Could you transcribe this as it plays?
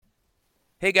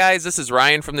Hey guys, this is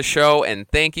Ryan from the show, and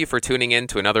thank you for tuning in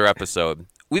to another episode.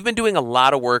 We've been doing a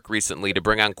lot of work recently to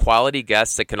bring on quality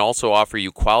guests that can also offer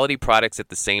you quality products at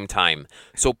the same time.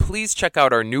 So please check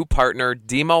out our new partner,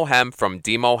 Demo Hemp from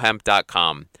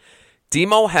demohemp.com.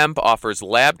 Demo Hemp offers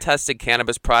lab-tested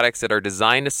cannabis products that are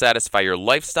designed to satisfy your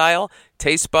lifestyle,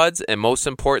 taste buds, and most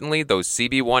importantly, those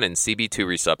CB1 and CB2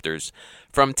 receptors.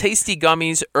 From tasty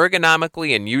gummies,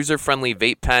 ergonomically and user-friendly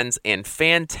vape pens, and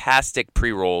fantastic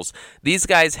pre-rolls, these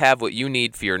guys have what you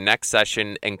need for your next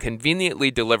session and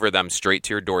conveniently deliver them straight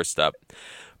to your doorstep.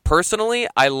 Personally,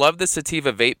 I love the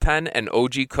Sativa vape pen and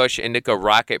OG Kush Indica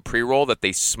Rocket pre-roll that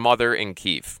they smother and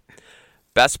keef.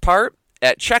 Best part?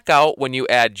 At checkout, when you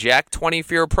add Jack20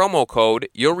 for your promo code,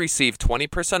 you'll receive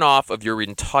 20% off of your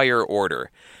entire order.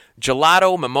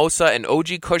 Gelato, Mimosa, and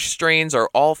OG Kush strains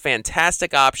are all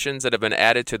fantastic options that have been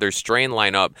added to their strain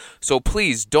lineup, so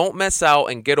please don't miss out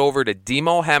and get over to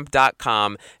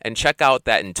demohemp.com and check out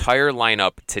that entire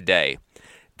lineup today.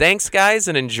 Thanks, guys,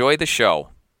 and enjoy the show.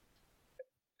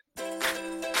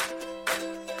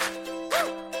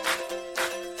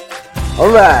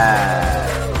 All right.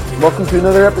 Welcome to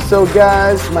another episode,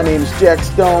 guys. My name is Jack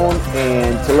Stone,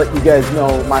 and to let you guys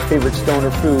know, my favorite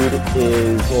stoner food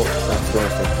is, well, not stoner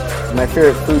food. My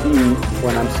favorite food to eat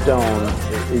when I'm stoned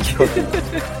is cookies.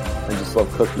 I just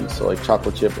love cookies, so like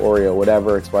chocolate chip, Oreo,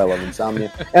 whatever. It's why I love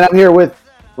insomnia. And I'm here with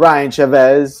Ryan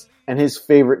Chavez, and his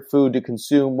favorite food to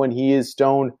consume when he is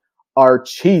stoned are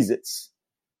Cheez-Its.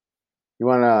 You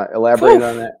want to elaborate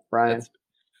on that, Ryan?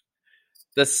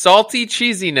 The salty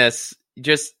cheesiness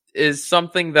just is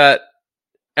something that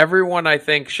everyone, I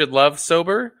think, should love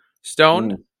sober,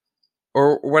 stoned,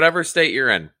 or whatever state you're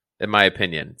in my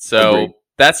opinion. So Agreed.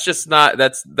 that's just not,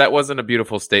 that wasn't a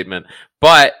beautiful statement,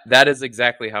 but that is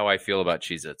exactly how I feel about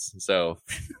Cheez-Its. So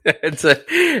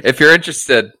if you're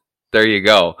interested, there you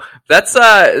go. That's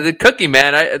the cookie,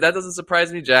 man. That doesn't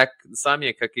surprise me, Jack.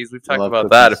 Insomnia cookies. We've talked about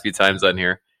cookies. that a few times on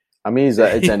here. I mean, it's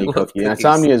any cookie. Cookies.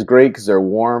 Insomnia is great because they're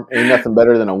warm. Ain't nothing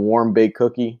better than a warm baked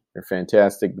cookie. They're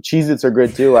fantastic. But Cheez-Its are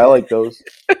good too. I like those.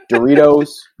 Doritos.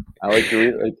 I like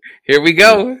Doritos. Like, here we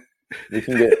go. we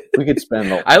could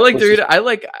spend. I like Doritos. I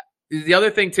like the other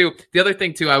thing too.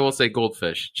 I will say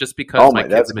Goldfish, just because my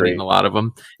kids have been eating a lot of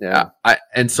them. Yeah.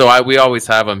 We always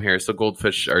have them here. So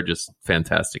Goldfish are just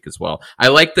fantastic as well. I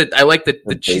like the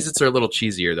Cheez-Its are a little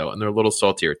cheesier though, and they're a little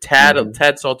saltier. Tad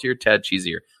saltier, tad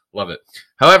cheesier. Love it.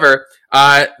 However,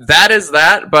 that is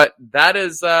that, but that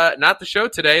is not the show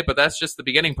today, but that's just the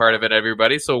beginning part of it,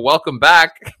 everybody. So welcome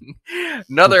back.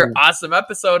 Another awesome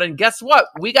episode. And guess what?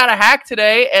 We got a hack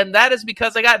today, and that is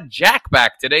because I got Jack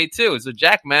back today, too. So,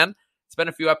 Jack, man, it's been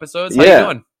a few episodes. How you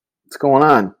doing? What's going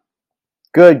on?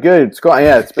 Good. It's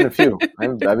been a few.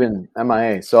 I've been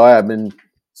MIA. So I've been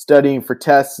studying for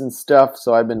tests and stuff,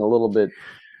 so I've been a little bit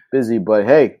busy, but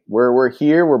hey, we're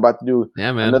here. We're about to do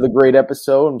another great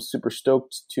episode. I'm super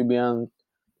stoked to be on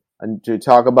and to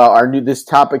talk about this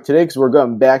topic today because we're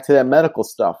going back to that medical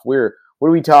stuff. What are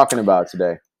we talking about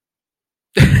today?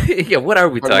 Yeah, what are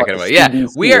we talking about?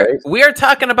 CBC, we are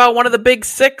talking about one of the big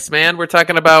six, man. We've talked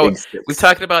about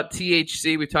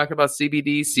THC, we've talked about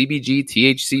CBD, CBG,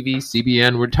 THCV,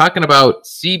 CBN. We're talking about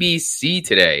CBC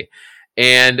today,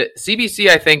 and CBC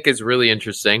I think is really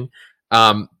interesting.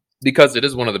 Because it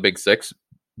is one of the big six,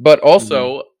 but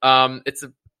also it's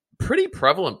a pretty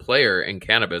prevalent player in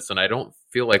cannabis, and I don't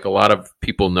feel like a lot of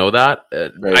people know that.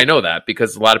 Right. I know that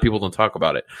because a lot of people don't talk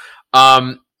about it.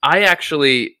 I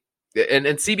actually, and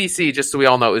CBC, just so we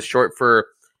all know, is short for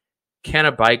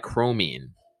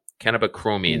cannabichromene.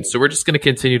 So we're just going to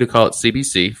continue to call it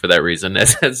CBC for that reason,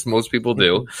 as most people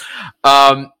do.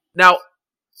 Now,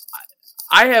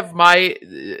 I have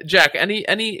Jack.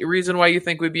 Any reason why you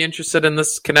think we'd be interested in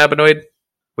this cannabinoid?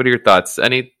 What are your thoughts?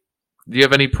 Do you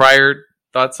have any prior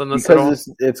thoughts on this? Because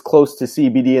it's close to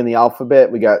CBD in the alphabet.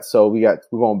 We're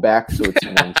going back, so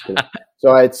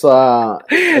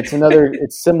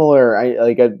it's similar.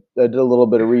 I did a little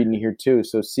bit of reading here too.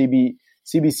 So CBC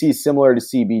is similar to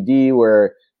CBD,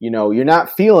 where you're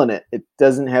not feeling it. It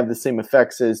doesn't have the same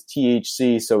effects as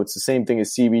THC, so it's the same thing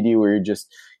as CBD, where you're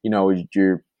just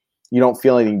you don't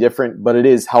feel anything different, but it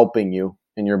is helping you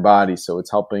in your body. So it's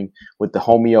helping with the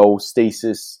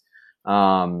homeostasis.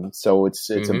 So it's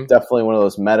definitely one of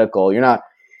those medical. You're not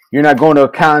going to a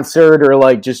concert or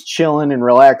like just chilling and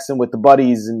relaxing with the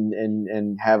buddies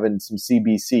and having some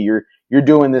CBC. You're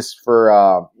doing this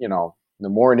for in the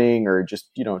morning or just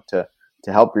to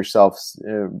help yourself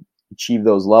achieve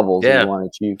those levels that you want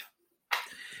to achieve.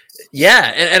 Yeah,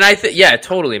 and I think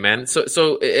totally, man.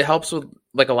 So it helps with,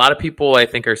 like, a lot of people I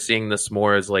think are seeing this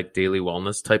more as like daily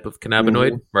wellness type of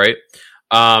cannabinoid, right?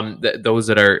 those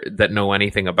that know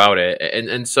anything about it.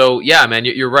 And so, yeah, man,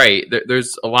 you're right.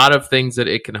 There's a lot of things that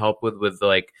it can help with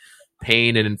like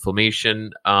pain and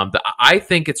inflammation. I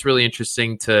think it's really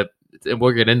interesting and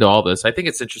we'll get into all this. I think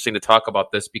it's interesting to talk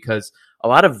about this because a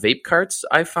lot of vape carts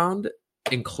I found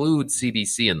include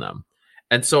CBC in them.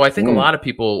 And so I think a lot of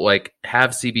people like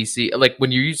have CBC, like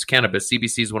when you use cannabis,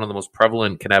 CBC is one of the most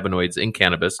prevalent cannabinoids in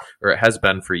cannabis, or it has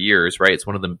been for years, right? It's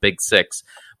one of the big six.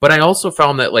 But I also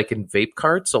found that like in vape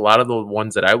carts, a lot of the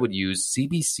ones that I would use,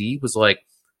 CBC was like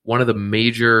one of the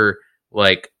major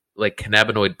like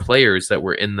cannabinoid players that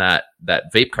were in that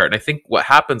vape cart. And I think what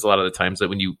happens a lot of the times that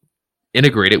when you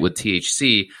integrate it with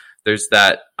THC, there's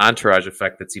that entourage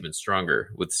effect that's even stronger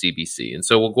with CBC. And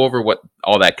so we'll go over what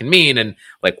all that can mean and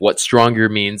like what stronger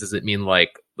means. Does it mean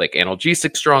like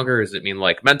analgesic stronger? Does it mean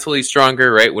like mentally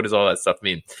stronger, right? What does all that stuff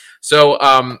mean?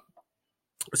 So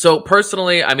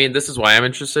personally, I mean, this is why I'm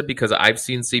interested, because I've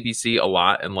seen CBC a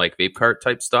lot in like vape cart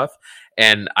type stuff.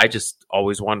 And I just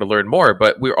always wanted to learn more,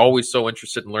 but we're always so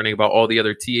interested in learning about all the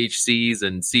other THCs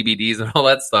and CBDs and all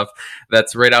that stuff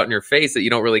that's right out in your face that you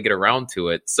don't really get around to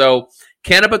it. So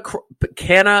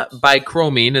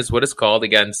cannabichromene is what it's called.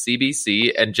 Again,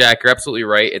 CBC. And Jack, you're absolutely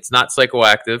right. It's not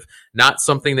psychoactive, not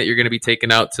something that you're going to be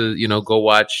taken out to, go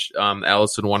watch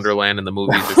Alice in Wonderland in the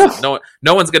movies. No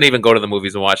one's going to even go to the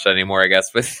movies and watch that anymore, I guess.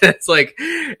 But it's like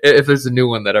if there's a new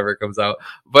one that ever comes out.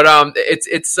 But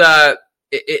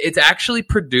it's actually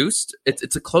produced.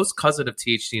 It's a close cousin of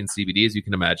THC and CBD, as you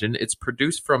can imagine. It's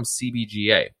produced from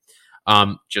CBGA.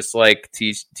 Just like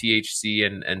THC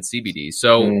and CBD.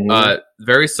 So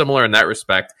very similar in that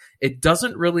respect. It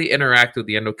doesn't really interact with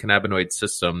the endocannabinoid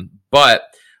system, but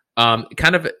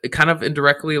kind of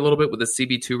indirectly a little bit with the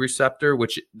CB2 receptor,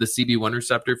 which the CB1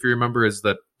 receptor, if you remember, is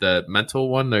the mental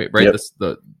one, right?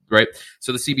 Yep. Right.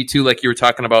 So the CB2, like you were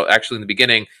talking about actually in the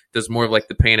beginning, does more of like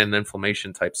the pain and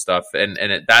inflammation type stuff. And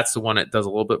that's the one it does a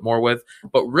little bit more with.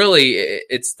 But really,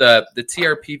 it's the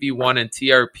TRPV1 and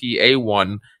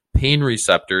TRPA1 pain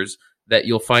receptors that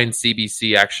you'll find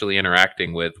CBC actually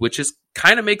interacting with, which is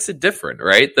kind of makes it different,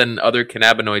 right, than other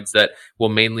cannabinoids that will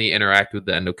mainly interact with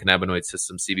the endocannabinoid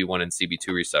system, CB1 and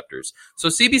CB2 receptors. So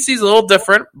CBC is a little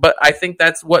different, but I think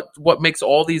that's what makes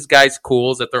all these guys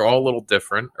cool, is that they're all a little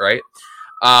different, right?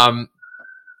 And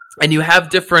you have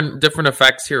different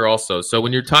effects here also. So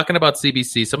when you're talking about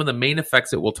CBC, some of the main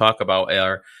effects that we'll talk about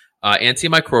are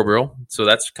antimicrobial, so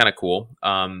that's kind of cool,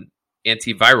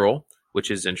 antiviral, which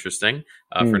is interesting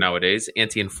for nowadays,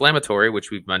 anti-inflammatory,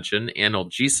 which we've mentioned,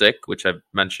 analgesic, which I've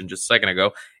mentioned just a second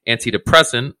ago,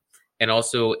 antidepressant, and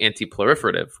also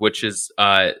anti-proliferative, which is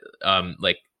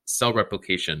like cell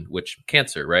replication, which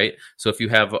cancer, right? So if you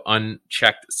have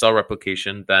unchecked cell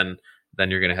replication, then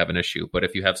you're going to have an issue. But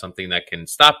if you have something that can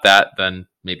stop that, then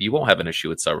maybe you won't have an issue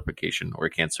with cell replication or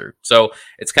cancer. So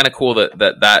it's kind of cool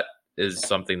that is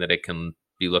something that it can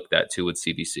be looked at too with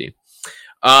CBC.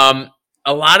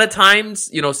 A lot of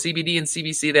times, CBD and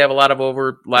CBC, they have a lot of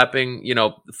overlapping,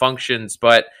 functions.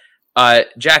 But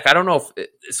Jack, I don't know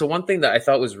so one thing that I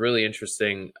thought was really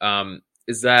interesting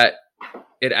is that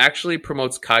it actually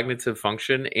promotes cognitive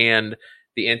function and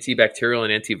the antibacterial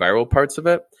and antiviral parts of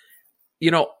it.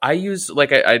 I use,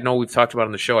 like I know we've talked about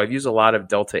on the show, I've used a lot of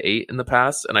Delta 8 in the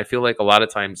past, and I feel like a lot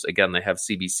of times, again, they have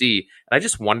CBC. And I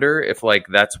just wonder if like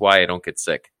that's why I don't get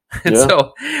sick. And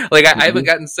so like I haven't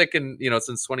gotten sick in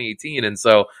since 2018, and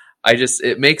so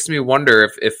it makes me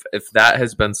wonder if that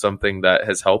has been something that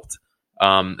has helped,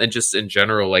 and just in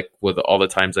general, like with all the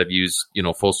times I've used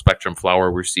full spectrum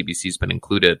flower where CBC has been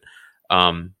included,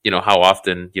 how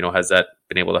often has that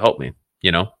been able to help me,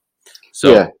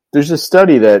 so yeah, there's a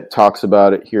study that talks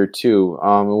about it here too,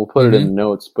 and we'll put it in the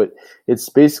notes, but it's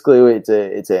basically it's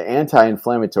an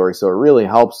anti-inflammatory, so it really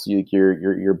helps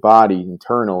your body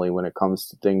internally when it comes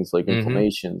to things like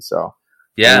inflammation. So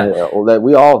that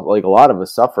we all, like a lot of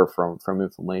us, suffer from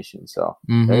inflammation, so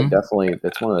definitely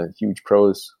that's one of the huge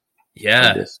pros.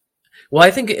 Well,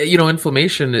 I think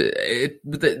inflammation.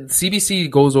 The CBC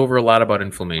goes over a lot about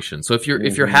inflammation. So if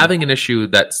you're having an issue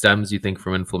that stems, you think,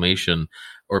 from inflammation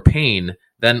or pain,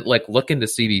 then like look into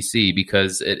CBC,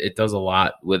 because it does a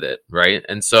lot with it, right?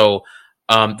 And so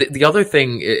the other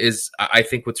thing is, I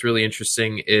think what's really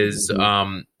interesting is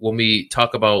when we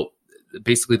talk about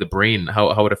basically the brain,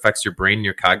 how it affects your brain,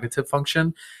 your cognitive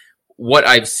function. What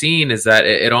I've seen is that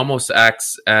it almost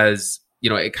acts as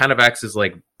it kind of acts as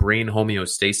like brain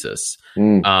homeostasis,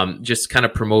 just kind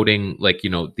of promoting like,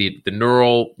 the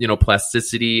neural,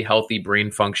 plasticity, healthy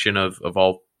brain function of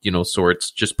all,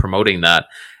 sorts, just promoting that,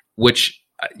 which,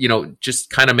 just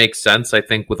kind of makes sense, I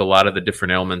think, with a lot of the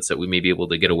different ailments that we may be able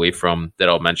to get away from that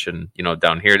I'll mention,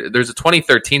 down here. There's a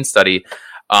 2013 study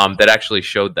that actually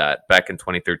showed that back in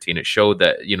 2013. It showed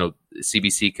that,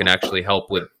 CBC can actually help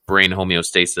with brain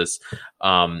homeostasis,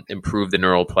 improve the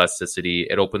neural plasticity.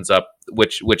 It opens up,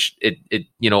 which it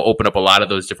open up a lot of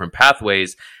those different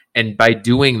pathways. And by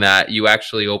doing that, you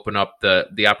actually open up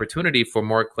the opportunity for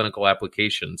more clinical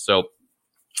applications. So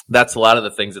that's a lot of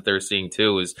the things that they're seeing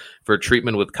too, is for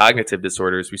treatment with cognitive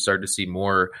disorders, we start to see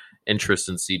more interest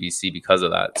in CBC because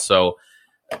of that. So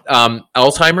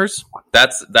Alzheimer's,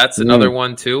 that's another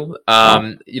one too.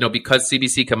 Because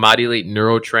CBC can modulate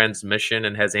neurotransmission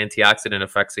and has antioxidant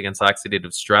effects against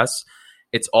oxidative stress,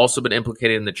 it's also been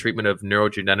implicated in the treatment of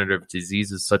neurodegenerative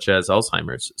diseases such as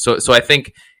Alzheimer's. So I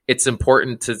think it's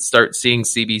important to start seeing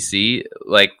CBC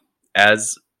like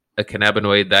as a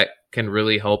cannabinoid that can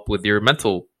really help with your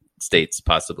mental states,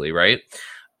 possibly, right?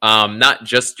 Not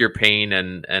just your pain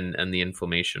and the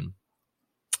inflammation.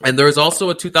 And there was also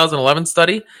a 2011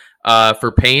 study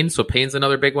for pain. So pain's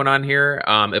another big one on here.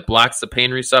 It blocks the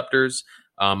pain receptors,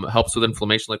 helps with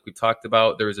inflammation like we talked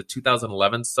about. There was a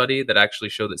 2011 study that actually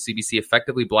showed that CBC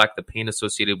effectively blocked the pain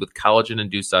associated with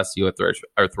collagen-induced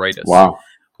osteoarthritis. Wow.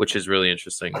 Which is really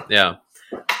interesting. Yeah.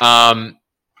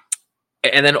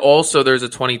 And then also there's a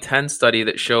 2010 study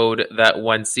that showed that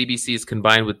when CBC is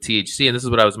combined with THC, and this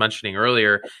is what I was mentioning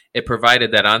earlier, it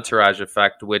provided that entourage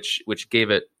effect, which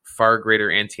gave it far greater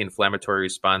anti-inflammatory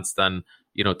response than,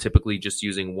 typically just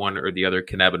using one or the other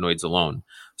cannabinoids alone.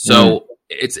 So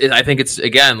I think it's,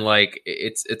 again, like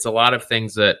it's a lot of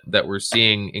things that we're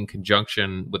seeing in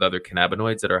conjunction with other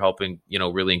cannabinoids that are helping,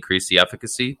 really increase the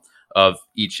efficacy of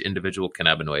each individual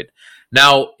cannabinoid.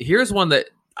 Now, here's one that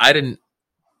I didn't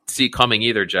see coming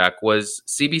either, Jack, was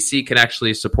CBC can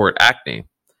actually support acne,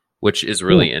 which is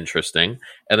really interesting.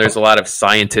 And there's a lot of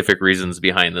scientific reasons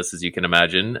behind this, as you can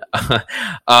imagine.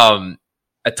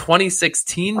 A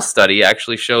 2016 study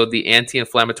actually showed the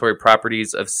anti-inflammatory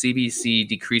properties of CBC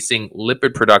decreasing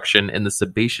lipid production in the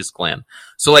sebaceous gland.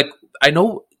 So, like, I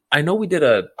know we did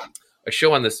a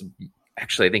show on this,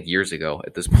 actually, I think years ago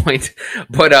at this point,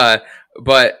 but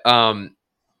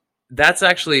that's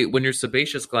actually when your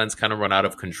sebaceous glands kind of run out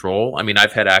of control. I mean,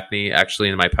 I've had acne actually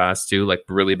in my past too, like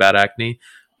really bad acne.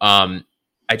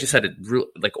 I just had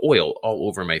like oil all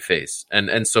over my face.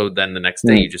 And so then the next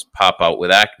day you just pop out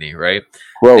with acne, right?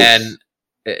 Gross. And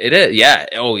it is. Yeah.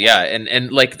 Oh yeah.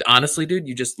 And like, honestly, dude,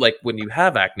 you just like when you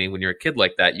have acne, when you're a kid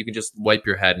like that, you can just wipe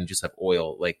your head and just have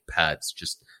oil like pads,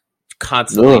 just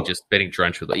constantly just getting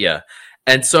drenched with it. Yeah.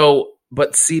 And so,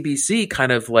 but CBC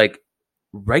kind of like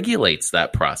regulates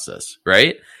that process,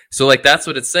 right? So like that's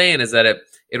what it's saying, is that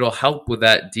it'll help with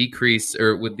that decrease,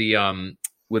 or with the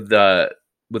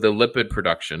lipid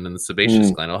production in the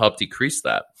sebaceous gland. It'll help decrease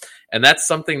that. And that's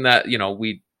something that,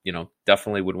 we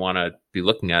definitely would want to be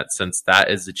looking at, since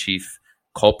that is the chief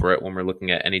culprit when we're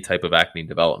looking at any type of acne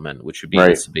development, which would be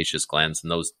the sebaceous glands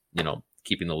and those,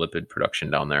 keeping the lipid production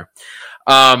down there.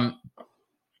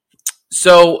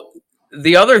 So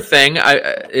the other thing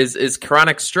is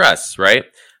chronic stress, right?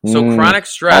 So chronic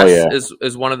stress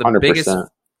is one of the 100%. Biggest.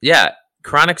 Yeah,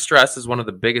 chronic stress is one of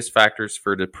the biggest factors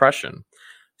for depression.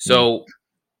 So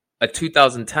a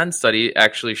 2010 study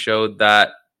actually showed that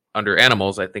under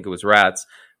animals, I think it was rats,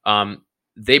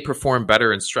 they perform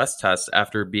better in stress tests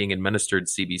after being administered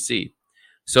CBC.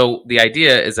 So the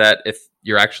idea is that if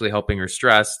you're actually helping her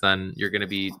stress, then you're going to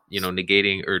be,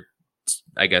 negating, or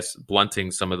I guess blunting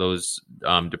some of those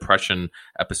depression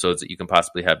episodes that you can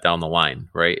possibly have down the line,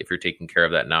 right? If you're taking care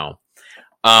of that now.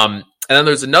 And then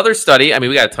there's another study. I mean,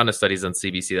 we got a ton of studies on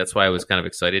CBC. That's why I was kind of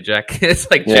excited, Jack. It's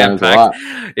like jam-packed.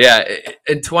 Yeah.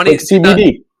 In 20... Like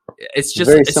CBD. It's just...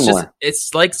 Very similar.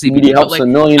 It's like CBD. CBD helps a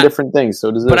million different things.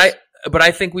 So does this. But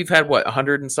I think we've had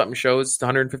 100 and something shows,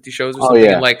 150 shows or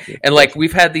something. And like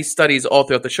we've had these studies all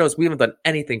throughout the shows. We haven't done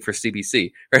anything for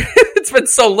CBC. Right? It's been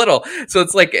so little. So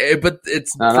it's like, but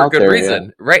it's for good reason.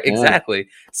 Yeah. Right. Yeah. Exactly.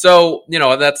 So,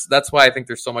 that's why I think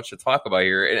there's so much to talk about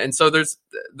here. And so there's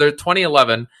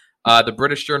 2011, the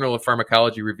British Journal of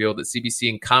Pharmacology revealed that CBC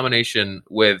in combination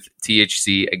with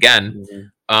THC,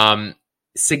 again,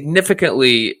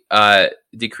 significantly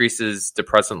decreases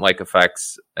depressant-like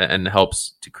effects and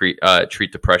helps to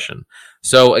treat depression.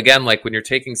 So again, like when you're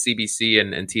taking CBC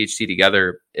and THC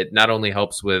together, it not only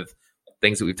helps with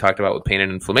things that we've talked about with pain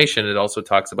and inflammation, it also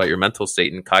talks about your mental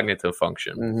state and cognitive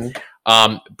function.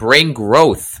 Brain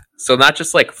growth. So not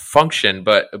just like function,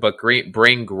 but great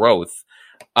brain growth.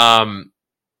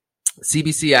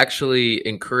 CBC actually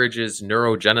encourages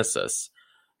neurogenesis.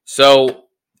 So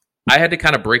I had to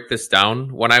kind of break this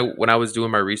down when I was doing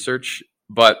my research,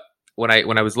 but when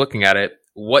I was looking at it,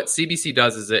 what CBC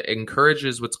does is it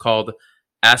encourages what's called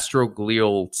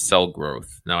astroglial cell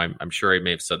growth. Now, I'm sure I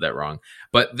may have said that wrong,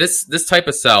 but this type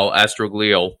of cell,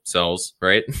 astroglial cells,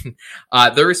 right?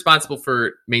 They're responsible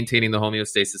for maintaining the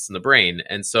homeostasis in the brain.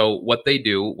 And so what they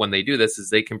do when they do this is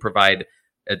they can provide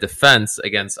a defense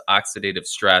against oxidative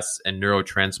stress and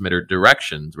neurotransmitter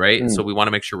directions, right? So we want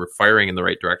to make sure we're firing in the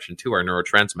right direction to our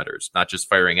neurotransmitters, not just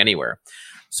firing anywhere.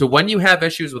 So when you have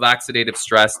issues with oxidative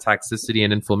stress, toxicity,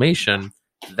 and inflammation,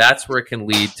 that's where it can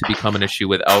lead to become an issue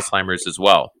with Alzheimer's as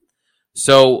well.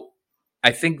 So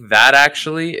I think that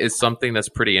actually is something that's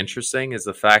pretty interesting, is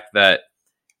the fact that,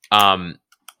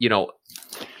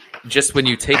 just when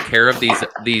you take care of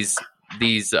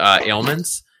these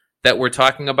ailments that we're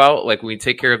talking about, like when you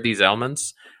take care of these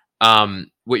ailments,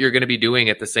 what you're going to be doing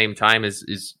at the same time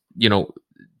is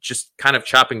just kind of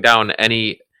chopping down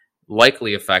any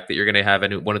likely effect that you're going to have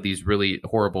in one of these really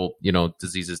horrible,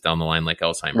 diseases down the line, like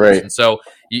Alzheimer's. Right. And so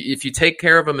if you take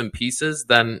care of them in pieces,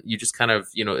 then you just kind of,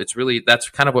 that's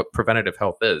kind of what preventative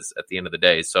health is at the end of the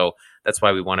day. So that's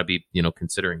why we want to be,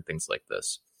 considering things like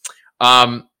this.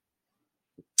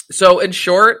 So in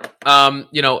short,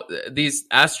 these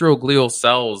astroglial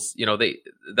cells,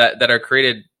 that are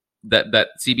created, that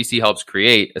CBC helps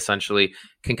create, essentially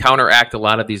can counteract a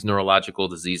lot of these neurological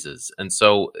diseases. And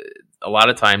so a lot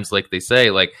of times, like they say,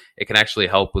 like it can actually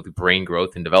help with brain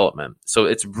growth and development. So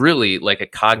it's really like a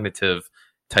cognitive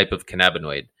type of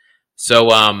cannabinoid.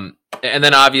 So, and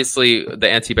then obviously the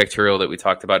antibacterial that we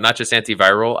talked about, not just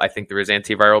antiviral. I think there is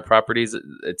antiviral properties.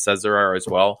 It says there are as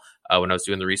well when I was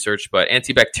doing the research, but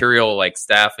antibacterial like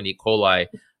staph and E. coli,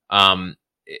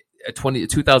 a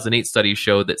 2008 study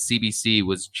showed that CBC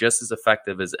was just as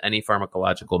effective as any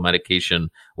pharmacological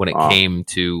medication when it came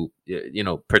to,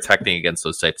 protecting against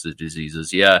those types of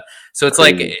diseases. Yeah. So it's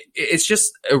like, it's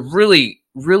just a really,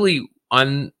 really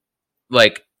unheard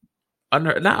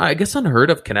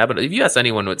of cannabinoid. If you ask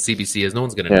anyone what CBC is, no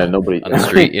one's going to know. Nobody on the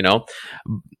street,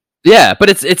 Yeah, but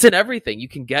it's in everything. You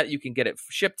can get it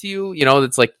shipped to you.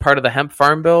 It's like part of the hemp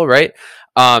farm bill, right?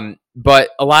 But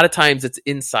a lot of times it's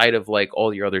inside of like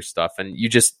all your other stuff, and you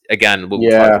just, again, what we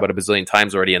talked about a bazillion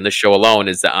times already in this show alone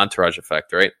is the entourage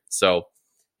effect, right? So,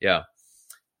 yeah,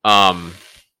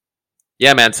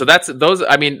 man. So that's those.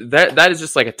 I mean, that is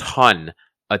just like a ton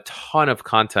of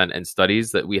content and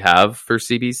studies that we have for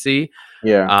CBC.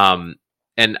 Yeah.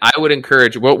 And I would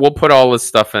encourage, we'll put all this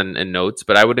stuff in notes,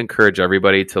 but I would encourage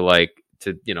everybody to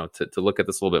look at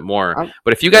this a little bit more.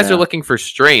 But if you guys are looking for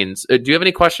strains, do you have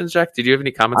any questions, Jack? Did you have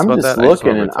any comments about that? I'm just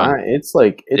looking, and it's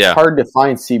hard to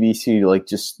find CBC like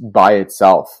just by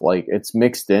itself. Like it's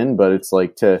mixed in, but it's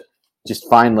like to just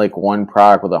find like one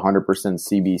product with 100%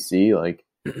 CBC. Like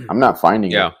I'm not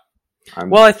finding it.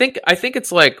 Well, I think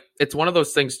it's like, it's one of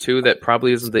those things too that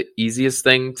probably isn't the easiest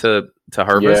thing to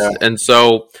harvest, and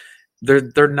so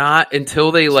they're not,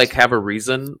 until they like have a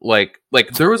reason. Like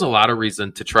there was a lot of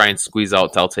reason to try and squeeze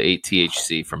out delta 8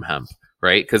 THC from hemp,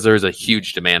 right? Because there's a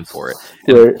huge demand for it.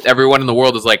 And everyone in the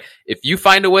world is like, if you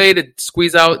find a way to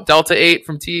squeeze out delta 8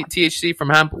 from THC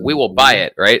from hemp, we will buy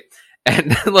it, right?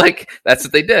 And like that's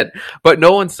what they did. But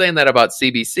no one's saying that about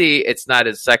CBC. It's not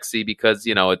as sexy because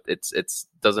it's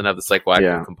doesn't have the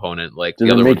psychoactive component like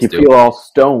the other ones do. Doesn't make you feel all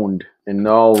stoned and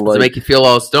all like. Doesn't make you feel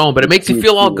all stoned, but it makes you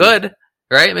feel all good.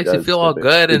 Right? It makes you feel all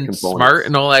good and smart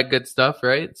and all that good stuff,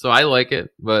 right? So I like it.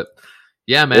 But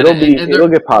yeah, man. It'll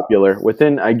get popular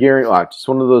within, I guarantee, just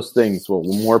one of those things. Well,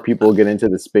 when more people get into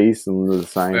the space and the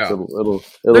science, it'll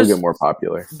get more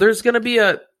popular. There's gonna be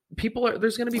people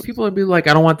that be like,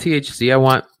 I don't want THC, I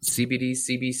want CBD,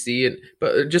 CBC,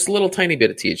 but just a little tiny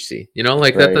bit of THC,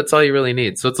 that's all you really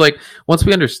need. So it's like, once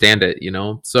we understand it,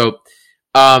 so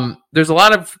there's a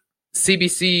lot of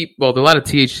CBC, well, there are a lot of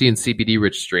THC and CBD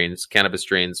rich strains, cannabis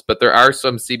strains, but there are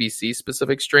some CBC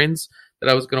specific strains that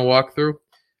I was going to walk through.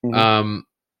 Mm-hmm.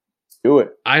 Do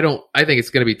it. I think it's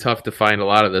going to be tough to find a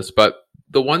lot of this, but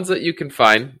the ones that you can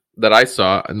find that I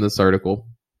saw in this article,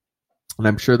 and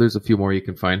I'm sure there's a few more you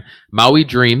can find. Maui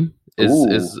Dream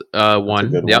is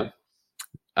one. Yep.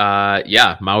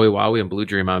 Maui Wowie and Blue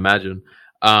Dream, I imagine.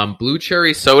 Blue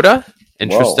Cherry Soda.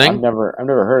 Interesting. Whoa, I've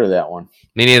never heard of that one.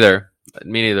 Me neither.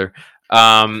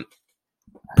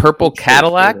 Purple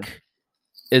Cadillac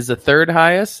is the third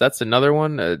highest. That's another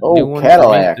one. New one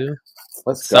Cadillac.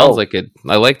 Sounds like it.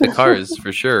 I like the cars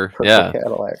for sure.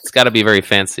 Cadillac. It's got to be very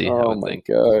fancy. Oh my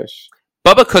gosh.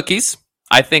 Bubba cookies.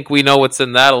 I think we know what's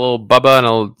in that. A little Bubba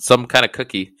and some kind of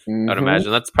cookie. I'd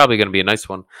imagine that's probably going to be a nice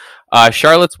one.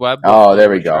 Charlotte's Web. Oh, there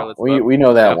we go. We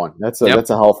know that one. That's a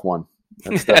health one.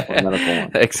 That's definitely a medical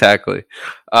one. Exactly.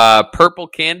 Purple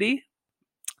Candy.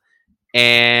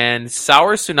 And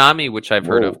Sour Tsunami, which I've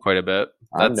heard of quite a bit.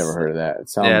 I've never heard of that. It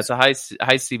sounds... Yeah, it's a high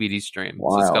CBD strain.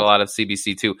 Wild. So it's got a lot of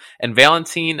CBC too. And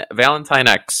Valentine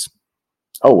X.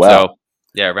 Oh, wow. So,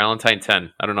 yeah, Valentine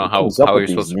 10. I don't know how you're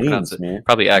supposed to pronounce it. Man?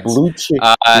 Probably X. Blue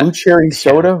cherry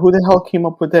soda? Yeah. Who the hell came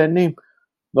up with that name?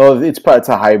 No, it's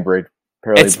a hybrid.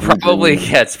 It's probably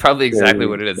exactly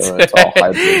what it is. So it's all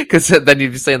hybrid. Because then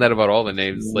you'd be saying that about all the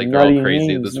names. Like, they're all crazy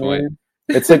names, at this point.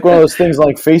 It's like one of those things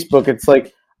like Facebook. It's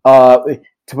like to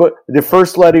put the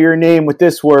first letter of your name with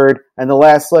this word and the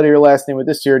last letter of your last name with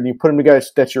this word, and you put them together,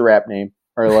 that's your rap name.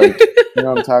 Or like, you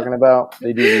know what I'm talking about?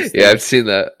 They do these things. Yeah, I've seen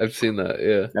that.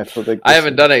 Yeah. That's what I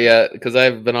haven't done it yet because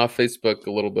I've been off Facebook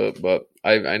a little bit, but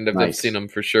I've seen them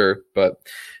for sure. But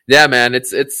yeah, man,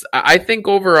 it's. I think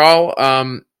overall,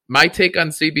 my take on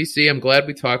CBC, I'm glad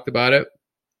we talked about it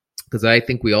because I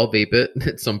think we all vape it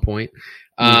at some point.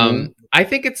 I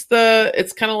think it's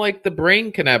kind of like the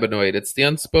brain cannabinoid. It's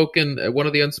one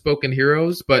of the unspoken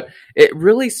heroes, but it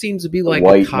really seems to be like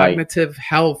a cognitive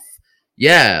health.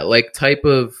 Yeah, like type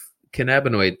of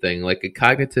cannabinoid thing, like a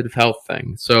cognitive health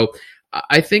thing. So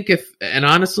I think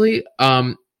honestly,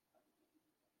 I'm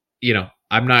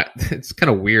not, it's kind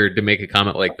of weird to make a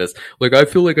comment like this. Like, I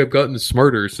feel like I've gotten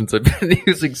smarter since I've been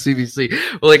using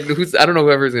CBC. Like, I don't know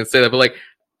whoever's going to say that, but like,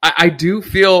 I do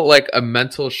feel like a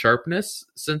mental sharpness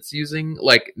since using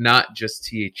like not just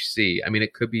THC. I mean,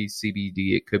 it could be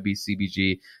CBD, it could be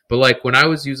CBG, but like when I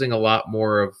was using a lot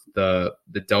more of the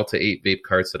Delta 8 vape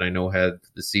carts that I know had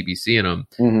the CBC in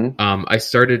them,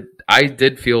 I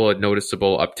did feel a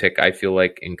noticeable uptick. I feel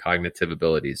like in cognitive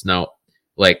abilities. Now,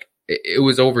 like it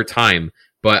was over time,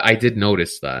 but I did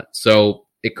notice that. So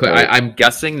it could. Right. I'm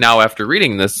guessing now after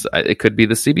reading this, it could be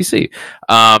the CBC.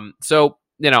 So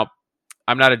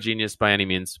I'm not a genius by any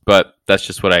means, but that's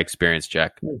just what I experienced,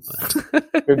 Jack.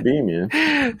 Could be,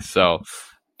 man. So,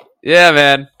 yeah,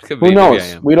 man. Who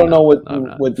knows? We don't know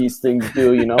what these things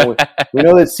do. We know that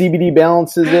CBD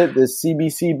balances it. The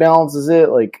CBC balances it.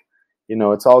 Like,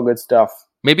 it's all good stuff.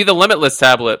 Maybe the Limitless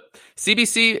tablet.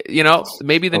 CBC,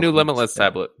 maybe the new Limitless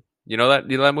tablet. You know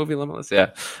that movie Limitless? Yeah.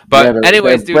 But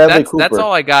anyways, dude, that's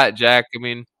all I got, Jack. I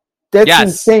mean, that's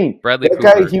insane. Bradley that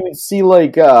Cooper. Guy, he would see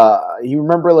like he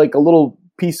remember like a little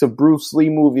piece of Bruce Lee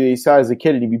movie that he saw as a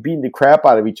kid, and he'd be beating the crap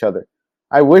out of each other.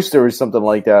 I wish there was something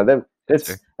like that.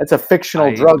 That's a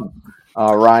fictional drug,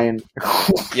 Ryan.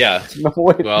 Yeah. No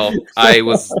way. Well, I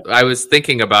was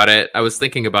thinking about it. I was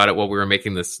thinking about it while we were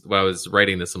making this. While I was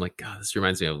writing this, I'm like, God, this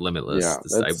reminds me of Limitless.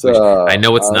 Yeah, I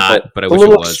know it's not, but I wish it was. A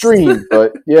little extreme,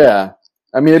 but yeah.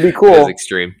 I mean, it'd be cool. It is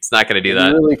extreme. It's not going to do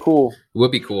that. Really cool. It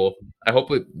would be cool. I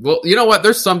hope it. Well, you know what?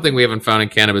 There's something we haven't found in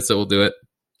cannabis that will do it.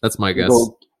 That's my guess.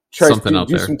 Something out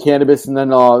there. Do some cannabis and then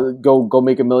go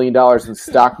make $1 million in the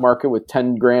stock market with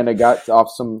 $10,000 I got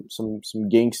off some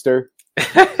gangster.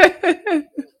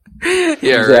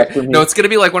 Yeah, right. No, it's going to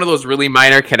be like one of those really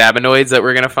minor cannabinoids that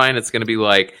we're going to find. It's going to be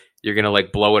like you're going to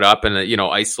like blow it up and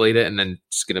isolate it, and then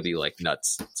it's going to be like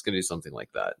nuts. It's going to do something like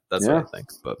that. That's what I think.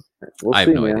 But I have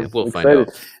no idea. We'll find out.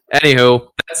 Anywho,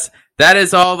 that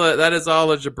is all the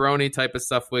jabroni type of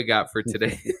stuff we got for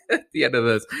today at the end of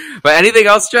this. But anything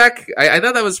else, Jack? I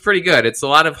thought that was pretty good. It's a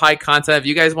lot of high content. If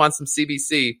you guys want some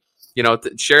CBC,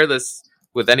 share this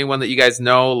with anyone that you guys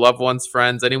know, loved ones,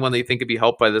 friends, anyone that you think could be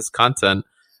helped by this content.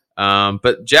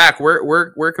 But Jack,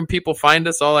 where can people find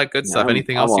us? All that good stuff.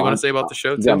 Anything else you want to say about the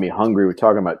show? You got me hungry. We're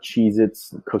talking about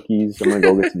Cheez-Its and cookies. I'm gonna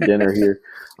go get some dinner here.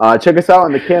 Check us out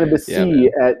on the Cannabis C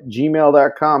at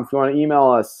gmail.com. If you want to email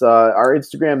us, our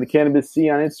Instagram, the Cannabis C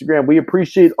on Instagram. We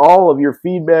appreciate all of your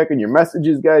feedback and your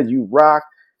messages, guys. You rock.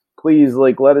 Please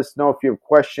let us know if you have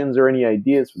questions or any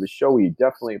ideas for the show. We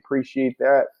definitely appreciate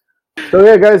that. So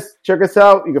yeah, guys, check us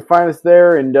out. You can find us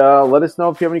there and let us know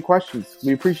if you have any questions.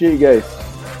 We appreciate you guys.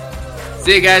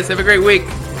 See you guys. Have a great week.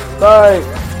 Bye.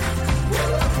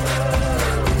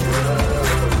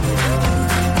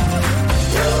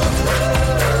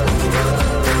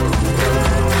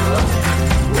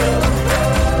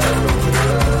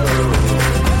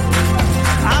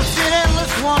 I've seen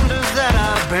endless wonders that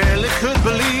I barely could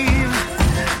believe.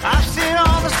 I've seen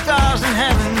all the stars in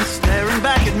heaven staring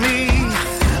back at me.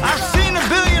 I've seen a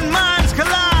billion minds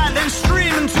collide and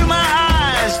stream into my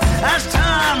eyes as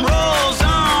time rolls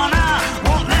on. I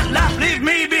won't let life leave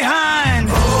me behind.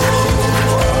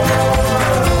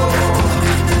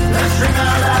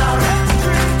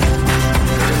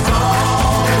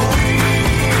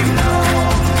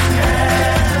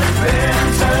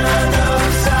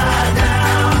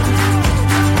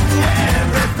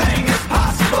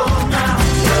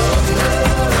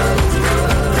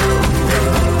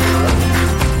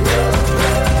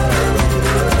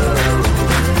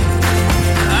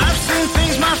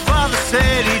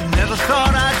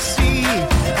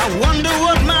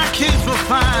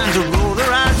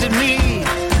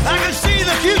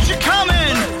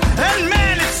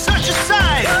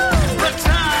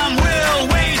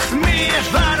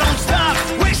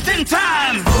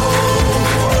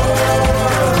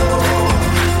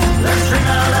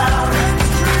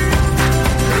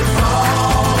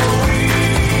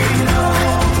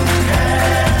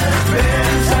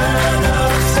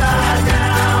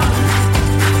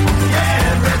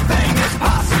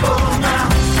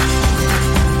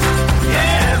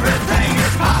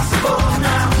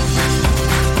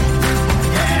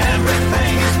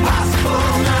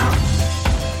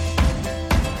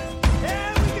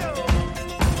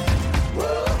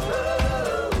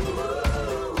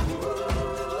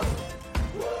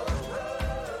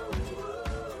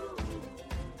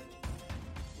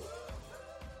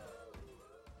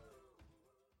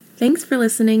 Thanks for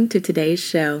listening to today's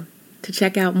show. To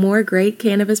check out more great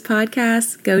cannabis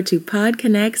podcasts, go to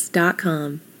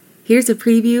podconnects.com. Here's a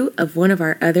preview of one of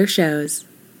our other shows.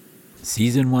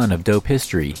 Season 1 of Dope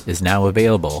History is now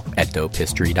available at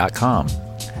dopehistory.com.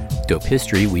 Dope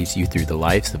History weaves you through the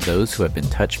lives of those who have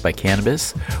been touched by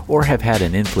cannabis or have had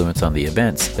an influence on the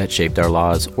events that shaped our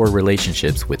laws or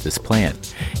relationships with this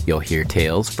plant. You'll hear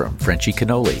tales from Frenchie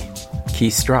Cannoli,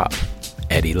 Keith Strop,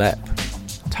 Eddie Lepp,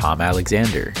 Tom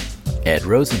Alexander, Ed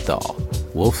Rosenthal,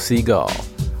 Wolf Seagal,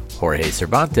 Jorge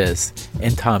Cervantes,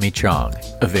 and Tommy Chong.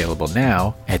 Available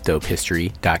now at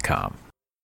dopehistory.com.